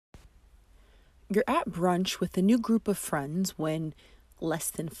You're at brunch with a new group of friends when, less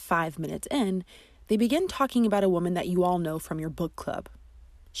than 5 minutes in, they begin talking about a woman that you all know from your book club.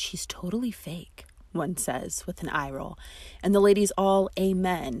 "She's totally fake," one says with an eye roll, and the ladies all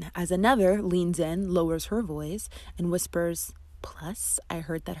amen as another leans in, lowers her voice, and whispers, "Plus, I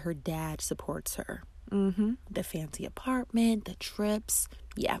heard that her dad supports her. The fancy apartment, the trips.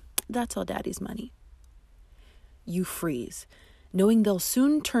 Yeah, that's all daddy's money." You freeze, knowing they'll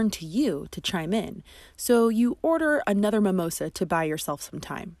soon turn to you to chime in, so you order another mimosa to buy yourself some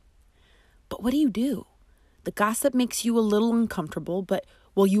time. But what do? The gossip makes you a little uncomfortable, but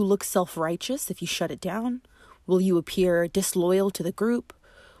will you look self-righteous if you shut it down? Will you appear disloyal to the group?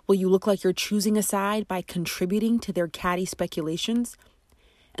 Will you look like you're choosing a side by contributing to their catty speculations?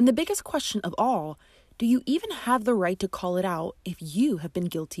 And the biggest question of all, do you even have the right to call it out if you have been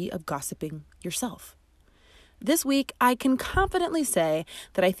guilty of gossiping yourself? This week, I can confidently say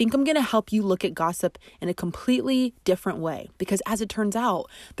that I think I'm going to help you look at gossip in a completely different way, because as it turns out,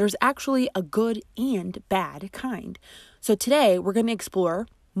 there's actually a good and bad kind. So today, we're going to explore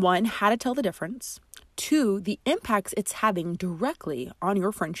 1, how to tell the difference, 2, the impacts it's having directly on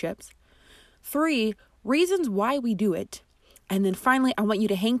your friendships, 3, reasons why we do it, and then finally, I want you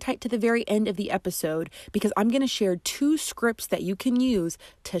to hang tight to the very end of the episode, because I'm going to share 2 scripts that you can use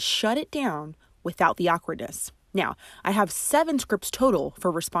to shut it down without the awkwardness. Now, I have 7 scripts total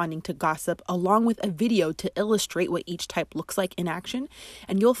for responding to gossip, along with a video to illustrate what each type looks like in action.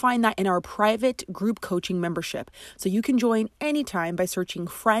 And you'll find that in our private group coaching membership. So you can join anytime by searching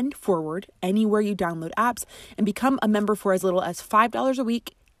Friend Forward anywhere you download apps and become a member for as little as $5 a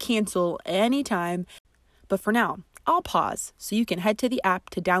week. Cancel anytime. But for now, I'll pause so you can head to the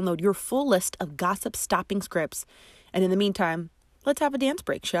app to download your full list of gossip stopping scripts. And in the meantime, let's have a dance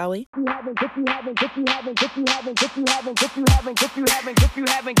break, shall we?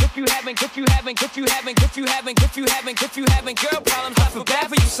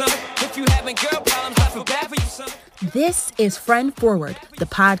 This is Friend Forward, the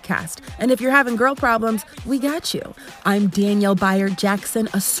podcast. And if you're having girl problems, we got you. I'm Danielle Byard-Jackson,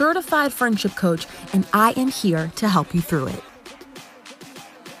 a certified friendship coach, and I am here to help you through it.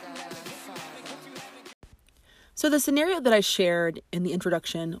 So the scenario that I shared in the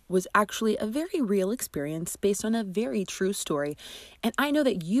introduction was actually a very real experience based on a very true story. And I know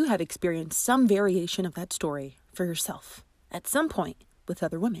that you have experienced some variation of that story for yourself at some point with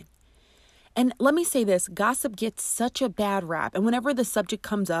other women. And let me say this, gossip gets such a bad rap. And whenever the subject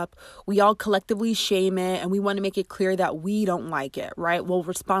comes up, we all collectively shame it and we want to make it clear that we don't like it, right? We'll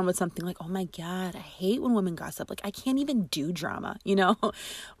respond with something like, "Oh my God, I hate when women gossip. Like, I can't even do drama,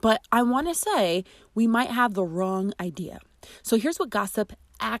 But I want to say we might have the wrong idea. So here's what gossip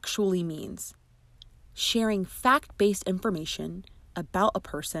actually means. Sharing fact-based information about a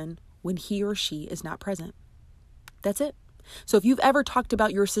person when he or she is not present. That's it. So if you've ever talked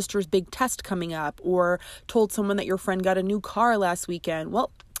about your sister's big test coming up or told someone that your friend got a new car last weekend,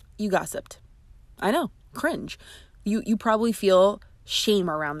 well, you gossiped. I know, cringe. You probably feel shame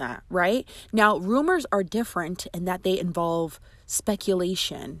around that, right? Now, rumors are different in that they involve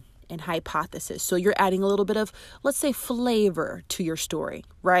speculation and hypothesis. So you're adding a little bit of, let's say, flavor to your story,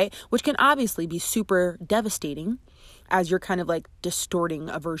 right? Which can obviously be super devastating as you're kind of like distorting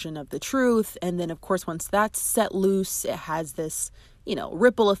a version of the truth. And then, of course, once that's set loose, it has this,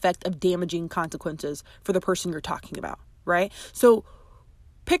 ripple effect of damaging consequences for the person you're talking about, right? So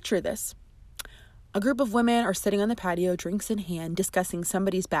picture this. A group of women are sitting on the patio, drinks in hand, discussing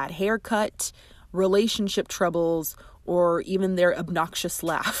somebody's bad haircut, relationship troubles, or even their obnoxious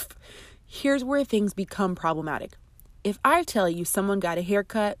laugh. Here's where things become problematic. If I tell you someone got a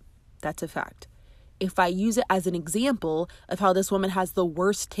haircut, that's a fact. If I use it as an example of how this woman has the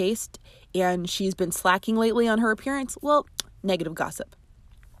worst taste and she's been slacking lately on her appearance, well, negative gossip.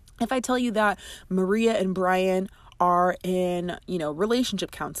 If I tell you that Maria and Brian are in,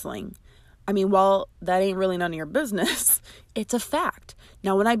 relationship counseling, while that ain't really none of your business, it's a fact.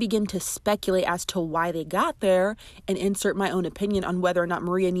 Now, when I begin to speculate as to why they got there and insert my own opinion on whether or not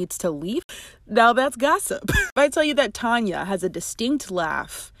Maria needs to leave, now that's gossip. If I tell you that Tanya has a distinct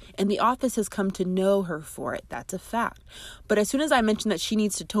laugh and the office has come to know her for it, that's a fact. But as soon as I mention that she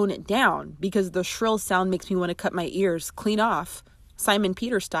needs to tone it down because the shrill sound makes me want to cut my ears clean off, Simon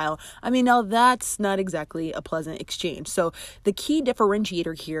Peter style, now that's not exactly a pleasant exchange. So the key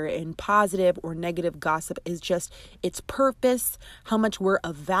differentiator here in positive or negative gossip is just its purpose, how much we're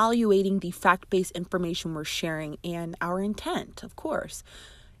evaluating the fact-based information we're sharing, and our intent, of course.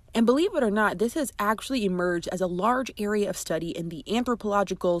 And believe it or not, this has actually emerged as a large area of study in the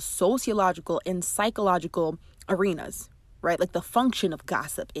anthropological, sociological, and psychological arenas. right? Like the function of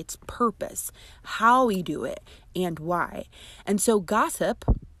gossip, its purpose, how we do it, and why. And so gossip,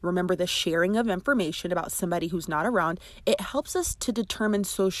 remember the sharing of information about somebody who's not around, it helps us to determine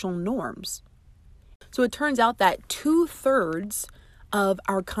social norms. So it turns out that 2/3 of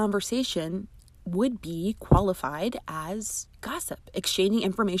our conversation would be qualified as gossip, exchanging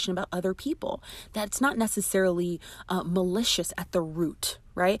information about other people. That's not necessarily malicious at the root,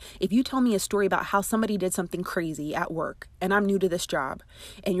 right? If you tell me a story about how somebody did something crazy at work and I'm new to this job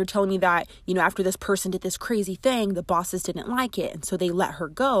and you're telling me that, after this person did this crazy thing, the bosses didn't like it and so they let her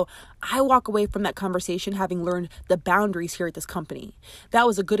go, I walk away from that conversation having learned the boundaries here at this company. That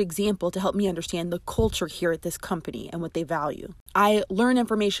was a good example to help me understand the culture here at this company and what they value. I learn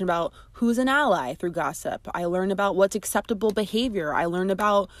information about who's an ally through gossip. I learn about what's acceptable behavior. I learn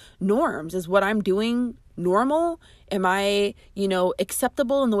about norms. Is what I'm doing normal? Am I,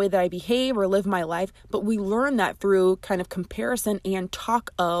 acceptable in the way that I behave or live my life? But we learn that through kind of comparison and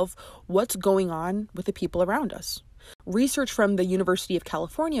talk of what's going on with the people around us. Research from the University of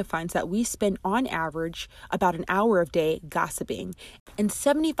California finds that we spend on average about an hour a day gossiping. And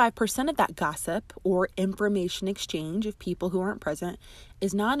 75% of that gossip or information exchange of people who aren't present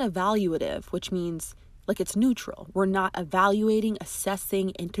is non-evaluative, which means it's neutral. We're not evaluating, assessing,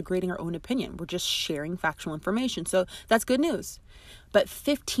 integrating our own opinion. We're just sharing factual information. So that's good news. But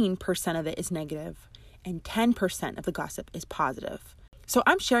 15% of it is negative and 10% of the gossip is positive. So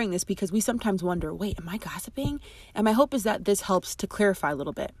I'm sharing this because we sometimes wonder, wait, am I gossiping? And my hope is that this helps to clarify a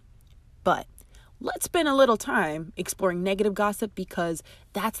little bit. But let's spend a little time exploring negative gossip because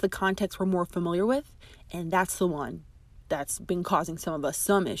that's the context we're more familiar with. And that's the one that's been causing some of us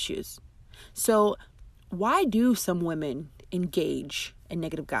some issues. So why do some women engage in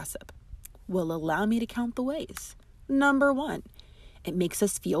negative gossip? Well, allow me to count the ways. Number 1, it makes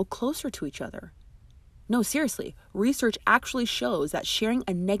us feel closer to each other. No, seriously, research actually shows that sharing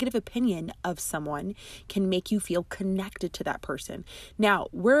a negative opinion of someone can make you feel connected to that person. Now,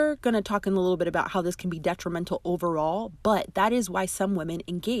 we're going to talk in a little bit about how this can be detrimental overall, but that is why some women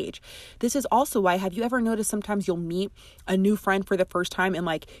engage. This is also why, have you ever noticed sometimes you'll meet a new friend for the first time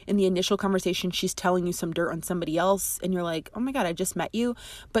and in the initial conversation, she's telling you some dirt on somebody else and you're like, oh my God, I just met you.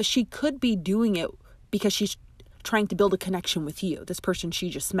 But she could be doing it because she's trying to build a connection with you, this person she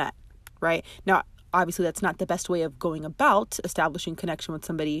just met, right? Now, obviously, that's not the best way of going about establishing connection with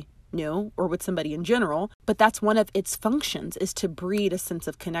somebody new or with somebody in general, but that's one of its functions, is to breed a sense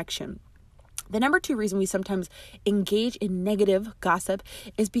of connection. The number 2 reason we sometimes engage in negative gossip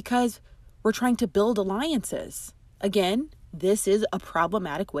is because we're trying to build alliances. Again, this is a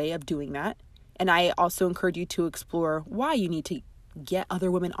problematic way of doing that. And I also encourage you to explore why you need to get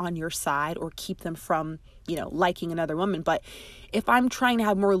other women on your side or keep them from, liking another woman. But if I'm trying to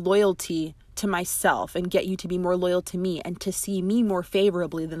have more loyalty to myself and get you to be more loyal to me and to see me more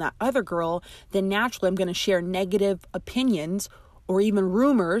favorably than that other girl, then naturally I'm going to share negative opinions or even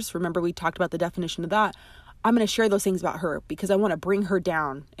rumors. Remember, we talked about the definition of that. I'm going to share those things about her because I want to bring her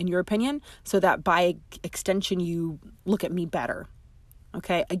down, in your opinion, so that by extension, you look at me better.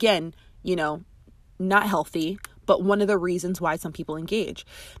 Okay. Again, not healthy, but one of the reasons why some people engage.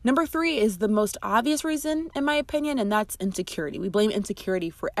 Number 3 is the most obvious reason, in my opinion, and that's insecurity. We blame insecurity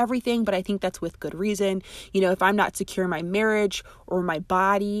for everything, but I think that's with good reason. If I'm not secure in my marriage or my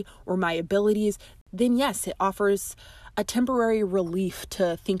body or my abilities, then yes, it offers a temporary relief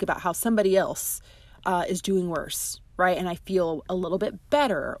to think about how somebody else is doing worse, right? And I feel a little bit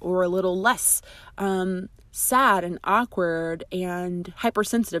better or a little less sad and awkward and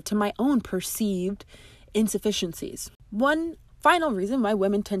hypersensitive to my own perceived insufficiencies. One final reason why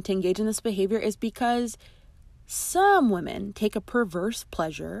women tend to engage in this behavior is because some women take a perverse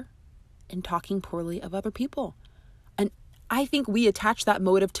pleasure in talking poorly of other people. And I think we attach that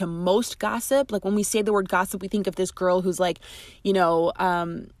motive to most gossip. When we say the word gossip, we think of this girl who's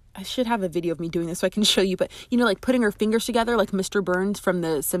I should have a video of me doing this so I can show you, but putting her fingers together like Mr. Burns from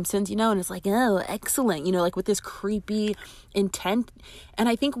The Simpsons, and it's oh, excellent, with this creepy intent. And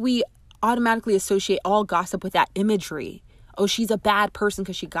I think we automatically associate all gossip with that imagery. Oh, she's a bad person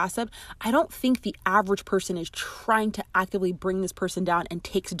because she gossiped. I don't think the average person is trying to actively bring this person down and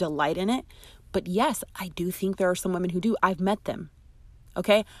takes delight in it. But yes, I do think there are some women who do. I've met them.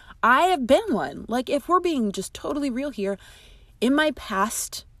 Okay. I have been one. If we're being just totally real here, in my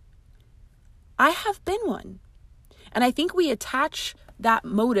past, I have been one. And I think we attach that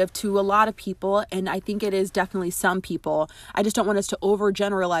motive to a lot of people. And I think it is definitely some people. I just don't want us to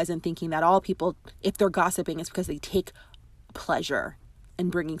overgeneralize in thinking that all people, if they're gossiping, it's because they take pleasure in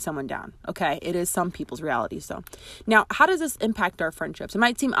bringing someone down. Okay. It is some people's realities though. Now, how does this impact our friendships? It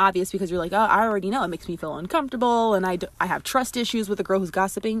might seem obvious because you're like, oh, I already know. It makes me feel uncomfortable and I have trust issues with a girl who's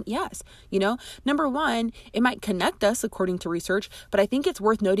gossiping. Yes. Number one, it might connect us according to research, but I think it's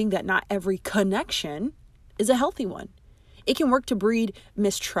worth noting that not every connection is a healthy one. It can work to breed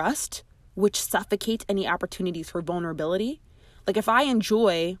mistrust, which suffocates any opportunities for vulnerability. Like if I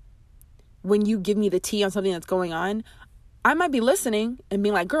enjoy when you give me the tea on something that's going on, I might be listening and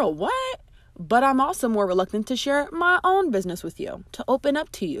being like, girl, what? But I'm also more reluctant to share my own business with you, to open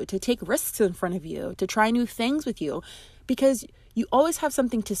up to you, to take risks in front of you, to try new things with you, because you always have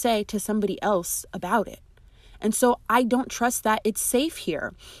something to say to somebody else about it. And so I don't trust that it's safe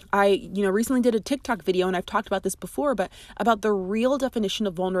here. I, recently did a TikTok video, and I've talked about this before, but about the real definition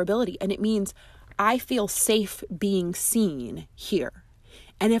of vulnerability. And it means I feel safe being seen here.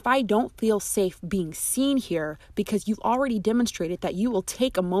 And if I don't feel safe being seen here because you've already demonstrated that you will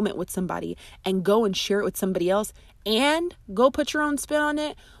take a moment with somebody and go and share it with somebody else and go put your own spin on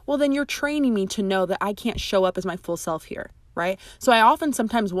it, well, then you're training me to know that I can't show up as my full self here, right? So I often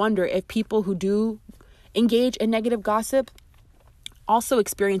sometimes wonder if people who do engage in negative gossip also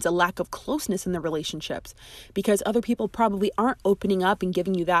experience a lack of closeness in their relationships because other people probably aren't opening up and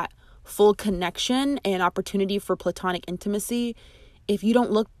giving you that full connection and opportunity for platonic intimacy if you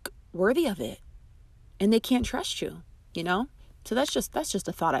don't look worthy of it and they can't trust you, So that's just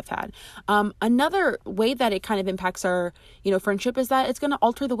a thought I've had. Another way that it kind of impacts our, friendship is that it's going to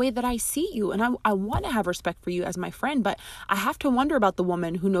alter the way that I see you. And I want to have respect for you as my friend, but I have to wonder about the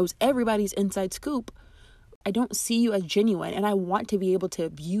woman who knows everybody's inside scoop. I don't see you as genuine, and I want to be able to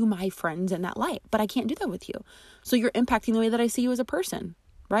view my friends in that light, but I can't do that with you. So you're impacting the way that I see you as a person,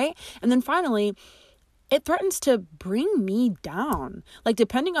 right? And then finally, it threatens to bring me down. Like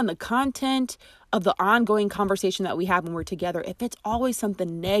depending on the content of the ongoing conversation that we have when we're together, if it's always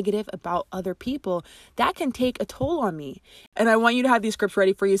something negative about other people, that can take a toll on me. And I want you to have these scripts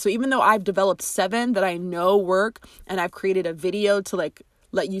ready for you. So even though I've developed 7 that I know work and I've created a video to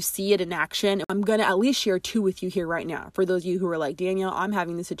let you see it in action, I'm going to at least share 2 with you here right now. For those of you who are like, Danielle, I'm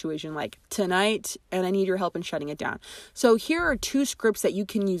having this situation tonight and I need your help in shutting it down. So here are 2 scripts that you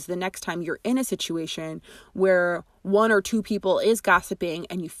can use the next time you're in a situation where 1 or 2 people is gossiping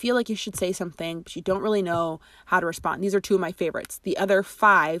and you feel like you should say something, but you don't really know how to respond. These are 2 of my favorites. The other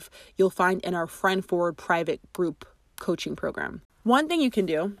 5 you'll find in our Friend Forward private group coaching program. One thing you can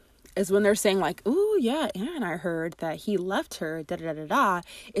do is when they're saying ooh, yeah, Aaron, I heard that he left her,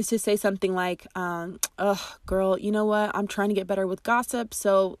 is to say something like, girl, you know what? I'm trying to get better with gossip.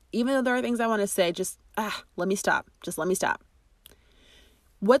 So even though there are things I want to say, just let me stop. Just let me stop.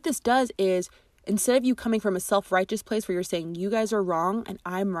 What this does is instead of you coming from a self-righteous place where you're saying you guys are wrong and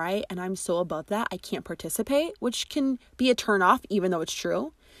I'm right and I'm so above that, I can't participate, which can be a turn off, even though it's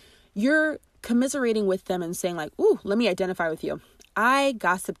true. You're commiserating with them and saying ooh, let me identify with you. I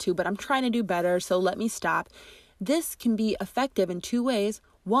gossip too, but I'm trying to do better, so let me stop. This can be effective in 2 ways.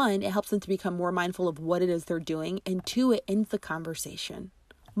 1, it helps them to become more mindful of what it is they're doing. And 2, it ends the conversation.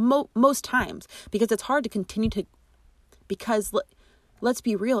 Most times, because it's hard to continue to, because let's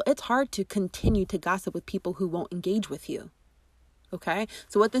be real, it's hard to continue to gossip with people who won't engage with you. Okay,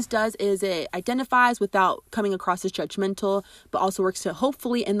 so what this does is it identifies without coming across as judgmental, but also works to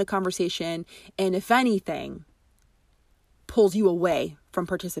hopefully end the conversation. And if anything, pulls you away from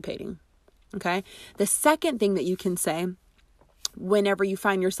participating. Okay. The second thing that you can say whenever you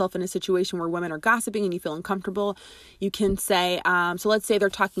find yourself in a situation where women are gossiping and you feel uncomfortable, you can say, so let's say they're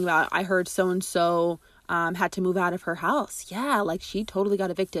talking about, I heard so-and-so had to move out of her house. Yeah. She totally got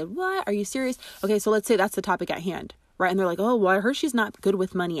evicted. What? Are you serious? Okay. So let's say that's the topic at hand, right? And they're like, oh, well, I heard she's not good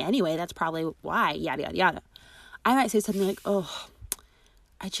with money anyway. That's probably why, yada, yada, yada. I might say something like, oh,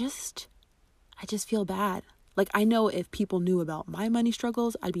 I just feel bad. I know if people knew about my money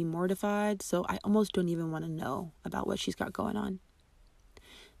struggles, I'd be mortified. So I almost don't even want to know about what she's got going on.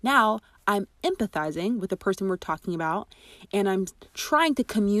 Now I'm empathizing with the person we're talking about, and I'm trying to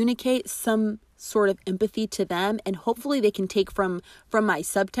communicate some sort of empathy to them. And hopefully they can take from my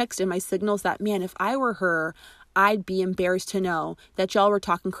subtext and my signals that, man, if I were her, I'd be embarrassed to know that y'all were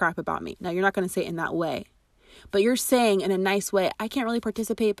talking crap about me. Now you're not going to say it in that way, but you're saying in a nice way, I can't really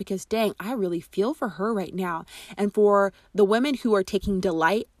participate because dang, I really feel for her right now. And for the women who are taking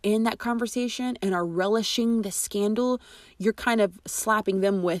delight in that conversation and are relishing the scandal, you're kind of slapping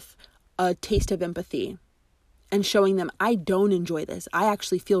them with a taste of empathy and showing them, I don't enjoy this. I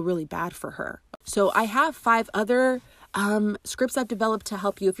actually feel really bad for her. So I have 5 other scripts I've developed to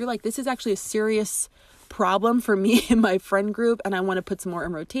help you. If you're like, this is actually a serious problem for me in my friend group and I want to put some more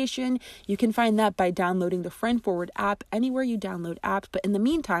in rotation, you can find that by downloading the Friend Forward app anywhere you download apps. But in the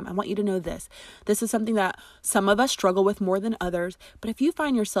meantime, I want you to know this. This is something that some of us struggle with more than others. But if you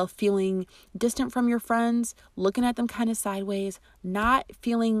find yourself feeling distant from your friends, looking at them kind of sideways, not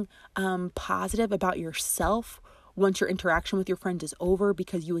feeling positive about yourself once your interaction with your friend is over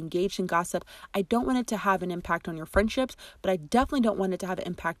because you engaged in gossip, I don't want it to have an impact on your friendships, but I definitely don't want it to have an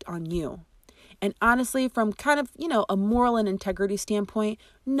impact on you. And honestly, from kind of, a moral and integrity standpoint,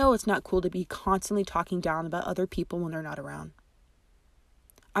 no, it's not cool to be constantly talking down about other people when they're not around.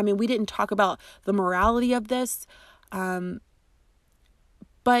 I mean, we didn't talk about the morality of this,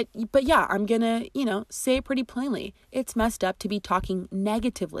 But yeah, I'm going to, say it pretty plainly. It's messed up to be talking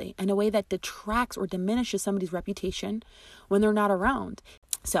negatively in a way that detracts or diminishes somebody's reputation when they're not around.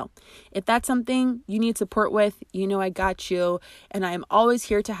 So if that's something you need support with, I got you. And I am always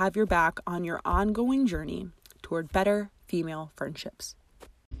here to have your back on your ongoing journey toward better female friendships.